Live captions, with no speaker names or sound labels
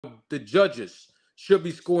the judges should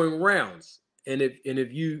be scoring rounds. And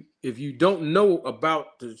if you don't know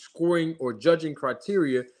about the scoring or judging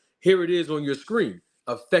criteria, here it is on your screen.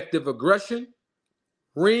 Effective aggression,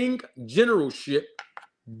 ring generalship,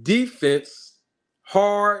 defense,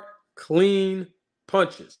 hard, clean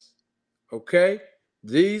punches. Okay?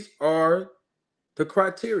 These are the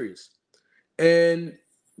criterias. And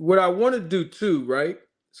what I want to do too, right?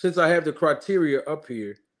 Since I have the criteria up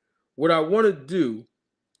here, what I want to do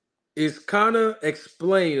is kind of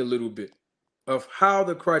explain a little bit of how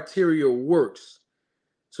the criteria works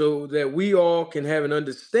so that we all can have an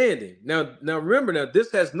understanding. Now remember, now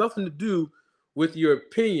this has nothing to do with your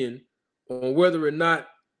opinion on whether or not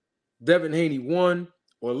Devin Haney won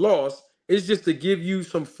or lost. It's just to give you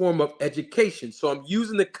some form of education. So I'm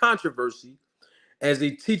using the controversy as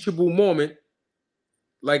a teachable moment,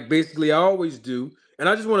 like basically I always do. And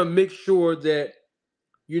I just want to make sure that,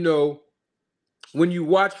 you know, when you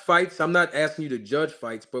watch fights, I'm not asking you to judge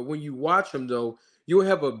fights, but when you watch them, though, you'll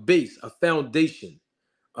have a base, a foundation,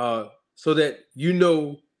 uh, so that you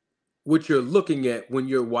know what you're looking at when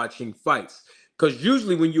you're watching fights. Because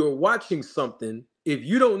usually, when you're watching something, if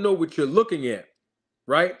you don't know what you're looking at,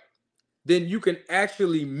 right, then you can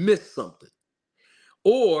actually miss something.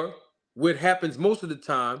 Or what happens most of the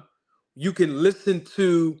time, you can listen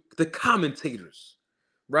to the commentators,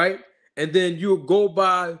 right? And then you'll go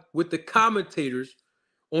by with the commentators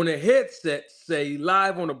on a headset, say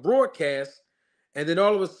live on a broadcast, and then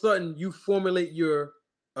all of a sudden you formulate your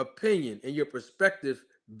opinion and your perspective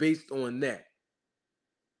based on that.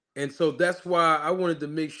 And so that's why I wanted to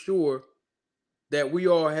make sure that we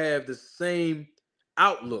all have the same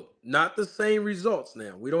outlook, not the same results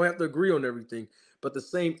now. We don't have to agree on everything, but the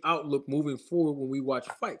same outlook moving forward when we watch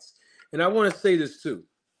fights. And I want to say this too.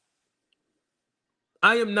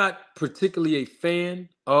 I am not particularly a fan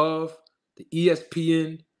of the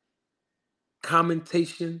ESPN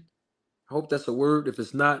commentation. I hope that's a word. If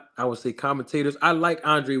it's not, I would say commentators. I like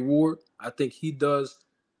Andre Ward. I think he does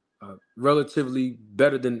relatively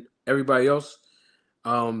better than everybody else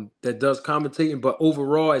that does commentating. But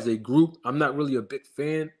overall, as a group, I'm not really a big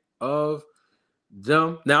fan of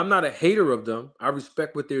them. Now, I'm not a hater of them. I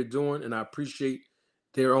respect what they're doing, and I appreciate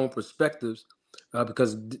their own perspectives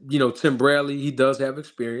because Tim Bradley, he does have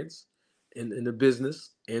experience in the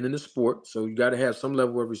business and in the sport, so you got to have some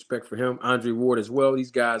level of respect for him. Andre Ward as well.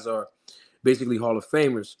 These guys are basically Hall of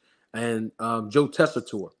Famers, and Joe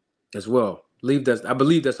Tessitore as well. I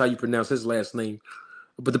believe that's how you pronounce his last name.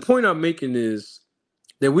 But the point I'm making is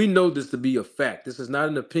that we know this to be a fact. This is not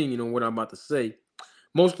an opinion on what I'm about to say.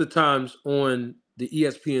 Most of the times on the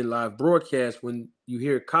ESPN live broadcast, when you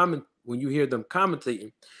hear them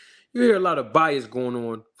commentating, you hear a lot of bias going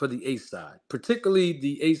on for the A side, particularly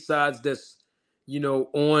the A sides that's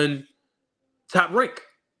on Top Rank,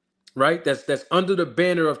 right? That's under the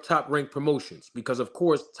banner of Top Rank Promotions, because of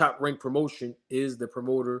course Top Rank Promotion is the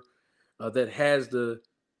promoter that has the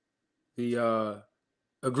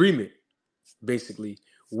agreement basically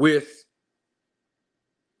with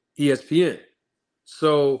ESPN.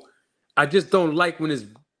 So I just don't like when it's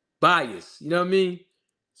biased. You know what I mean?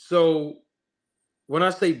 So when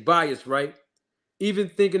I say bias, right? Even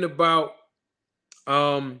thinking about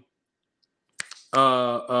um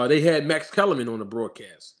they had Max Kellerman on the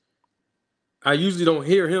broadcast. I usually don't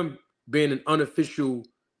hear him being an unofficial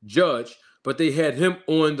judge, but they had him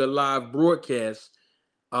on the live broadcast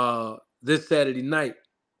this Saturday night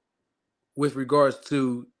with regards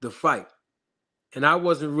to the fight. And I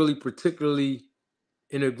wasn't really particularly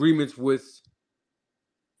in agreement with,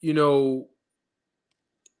 you know,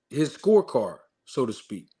 his scorecard, so to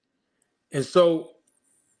speak. And so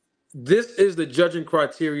this is the judging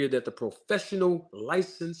criteria that the professional,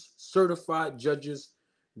 licensed, certified judges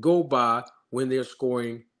go by when they're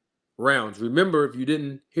scoring rounds. Remember, if you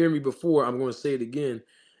didn't hear me before, I'm going to say it again.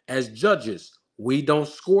 As judges, we don't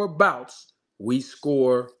score bouts, we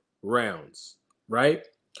score rounds, right?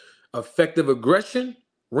 Effective aggression,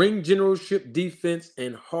 ring generalship defense,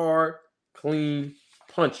 and hard, clean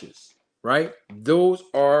punches, right? Those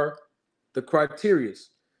are the criterias.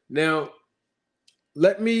 Now,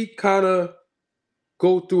 let me kind of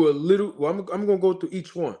go through a little. Well, I'm going to go through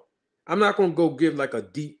each one. I'm not going to go give like a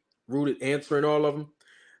deep rooted answer in all of them.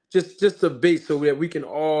 Just a base so that we can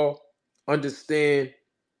all understand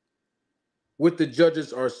what the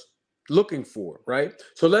judges are looking for, right?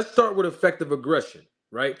 So let's start with effective aggression,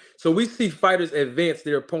 right? So we see fighters advance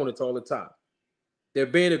their opponents all the time. They're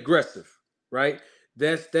being aggressive, right?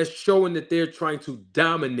 That's showing that they're trying to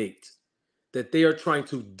dominate, that they are trying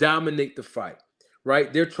to dominate the fight,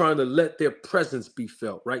 right? They're trying to let their presence be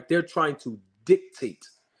felt, right? They're trying to dictate.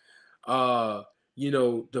 Uh,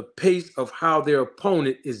 the pace of how their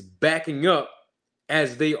opponent is backing up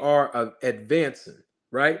as they are advancing,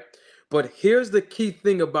 right? But here's the key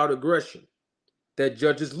thing about aggression that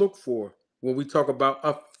judges look for when we talk about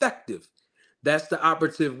effective. That's the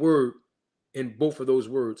operative word in both of those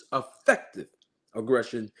words, effective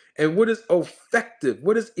aggression. And what is effective?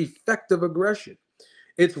 What is effective aggression?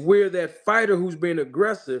 It's where that fighter who's being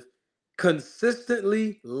aggressive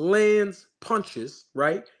consistently lands punches,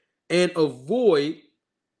 right? And avoid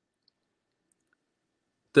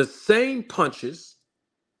the same punches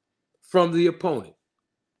from the opponent,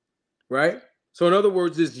 right? So in other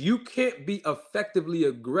words, is you can't be effectively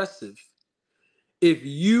aggressive if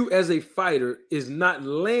you as a fighter is not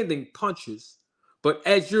landing punches, but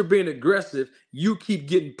as you're being aggressive, you keep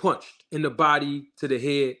getting punched in the body, to the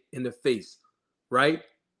head, in the face, right?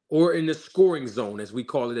 Or in the scoring zone, as we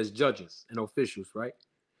call it as judges and officials, right?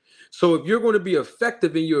 So if you're going to be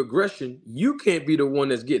effective in your aggression, you can't be the one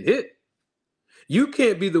that's getting hit. You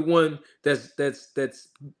can't be the one that's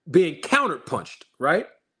being counterpunched, right?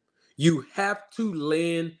 You have to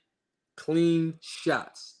land clean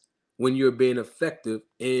shots when you're being effective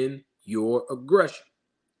in your aggression.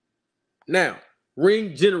 Now,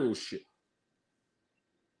 ring generalship.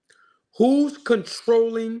 Who's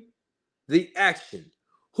controlling the action?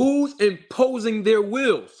 Who's imposing their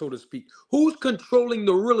will, so to speak? Who's controlling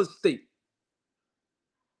the real estate?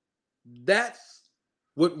 That's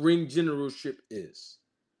what ring generalship is.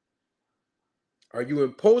 Are you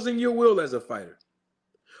imposing your will as a fighter?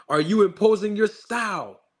 Are you imposing your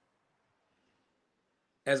style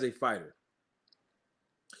as a fighter?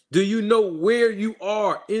 Do you know where you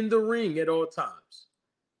are in the ring at all times?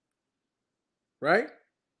 Right?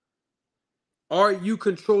 Are you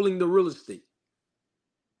controlling the real estate?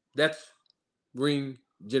 That's ring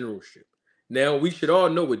generalship. Now, we should all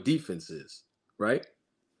know what defense is, right?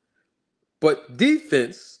 But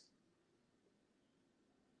defense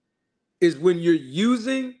is when you're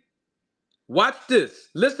using, watch this,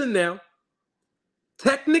 listen now,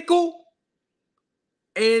 technical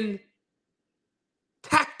and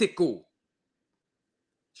tactical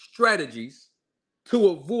strategies to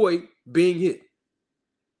avoid being hit.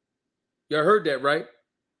 Y'all heard that, right?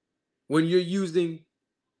 When you're using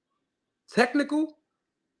technical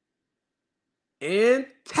and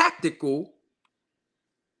tactical,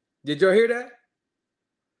 did y'all hear that?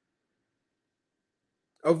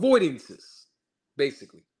 Avoidances,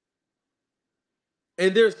 basically.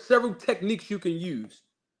 And there's several techniques you can use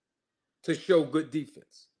to show good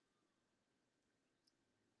defense.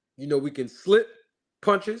 We can slip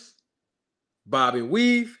punches, bob and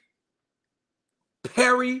weave,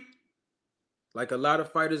 parry, like a lot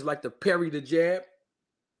of fighters like to parry the jab,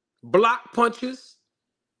 block punches,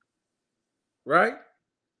 right?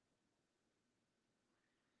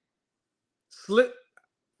 Slip,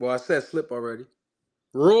 well, I said slip already.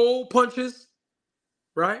 Roll punches,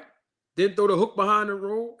 right? Then throw the hook behind the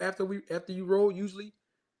roll after you roll. Usually,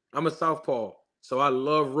 I'm a southpaw, so I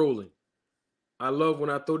love rolling. I love when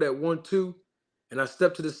I throw that 1-2 and I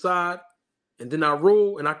step to the side and then I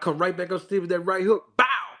roll and I come right back upstairs with that right hook. Bow!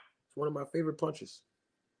 It's one of my favorite punches.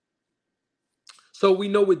 So we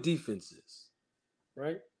know what defense is,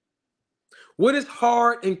 right? What is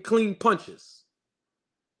hard and clean punches?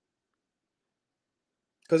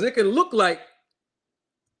 Because it can look like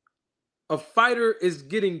a fighter is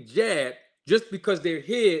getting jabbed just because their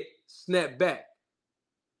head snapped back.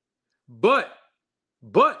 But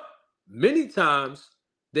many times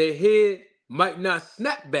their head might not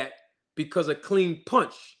snap back because a clean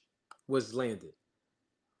punch was landed.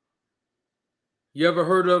 You ever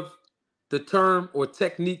heard of the term or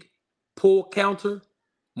technique pull counter?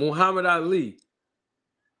 Muhammad Ali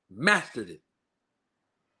mastered it.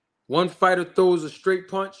 One fighter throws a straight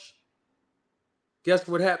punch. Guess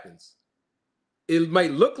what happens? It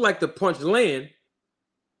might look like the punch land,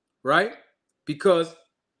 right? Because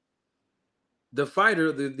the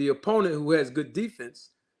fighter, the opponent who has good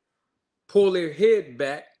defense, pull their head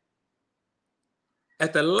back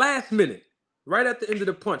at the last minute, right at the end of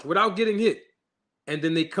the punch, without getting hit. And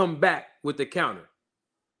then they come back with the counter,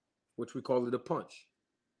 which we call it a punch,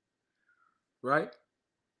 right?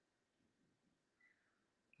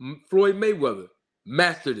 Floyd Mayweather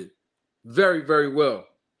mastered it very, very well.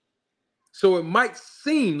 So it might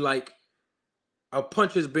seem like a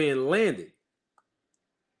punch is being landed,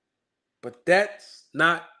 but that's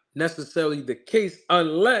not necessarily the case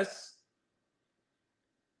unless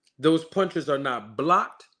those punches are not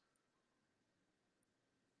blocked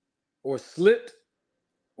or slipped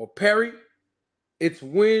or parried. It's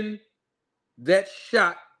when that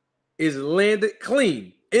shot is landed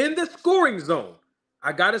clean in the scoring zone.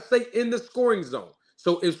 I got to say in the scoring zone.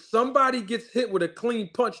 So if somebody gets hit with a clean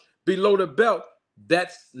punch below the belt,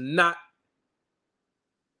 that's not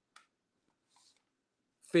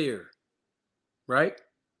fair, right?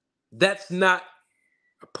 That's not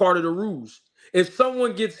a part of the rules. If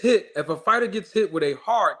a fighter gets hit with a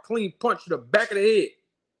hard, clean punch to the back of the head,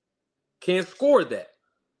 can't score that.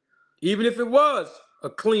 Even if it was a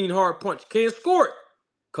clean, hard punch, can't score it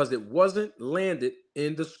because it wasn't landed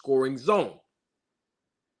in the scoring zone.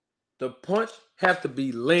 The punch have to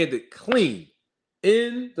be landed clean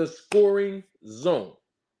in the scoring zone.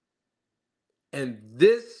 And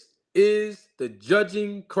this is the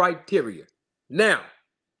judging criteria. Now,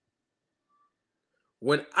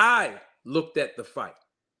 when I looked at the fight,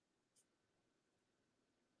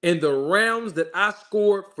 in the rounds that I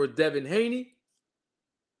scored for Devin Haney,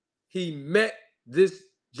 he met this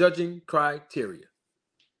judging criteria.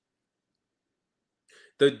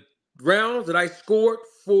 The rounds that I scored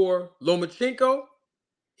for Lomachenko,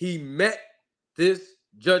 he met this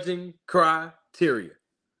judging criteria.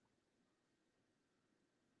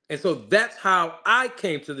 And so that's how I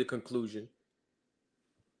came to the conclusion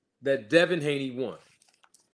that Devin Haney won.